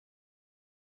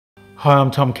Hi,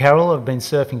 I'm Tom Carroll. I've been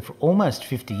surfing for almost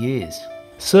 50 years.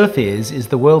 SurfEars is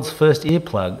the world's first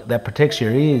earplug that protects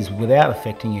your ears without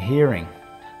affecting your hearing.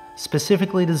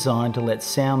 Specifically designed to let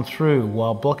sound through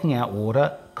while blocking out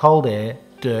water, cold air,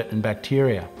 dirt and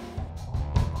bacteria.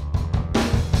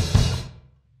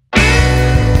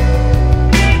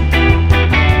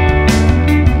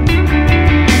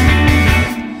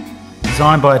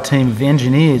 Designed by a team of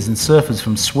engineers and surfers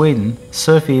from Sweden,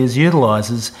 SurfEars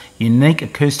utilises unique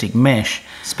acoustic mesh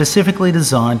specifically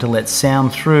designed to let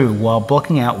sound through while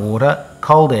blocking out water,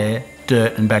 cold air,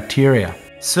 dirt and bacteria.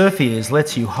 SurfEars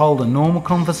lets you hold a normal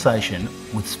conversation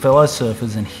with fellow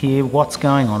surfers and hear what's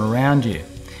going on around you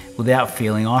without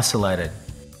feeling isolated.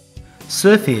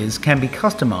 SurfEars can be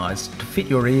customised to fit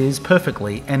your ears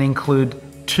perfectly and include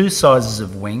 2 sizes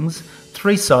of wings,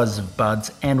 3 sizes of buds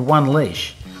and 1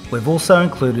 leash. We've also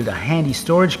included a handy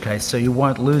storage case so you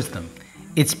won't lose them.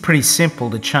 It's pretty simple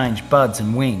to change buds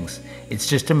and wings. It's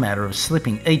just a matter of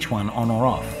slipping each one on or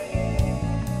off.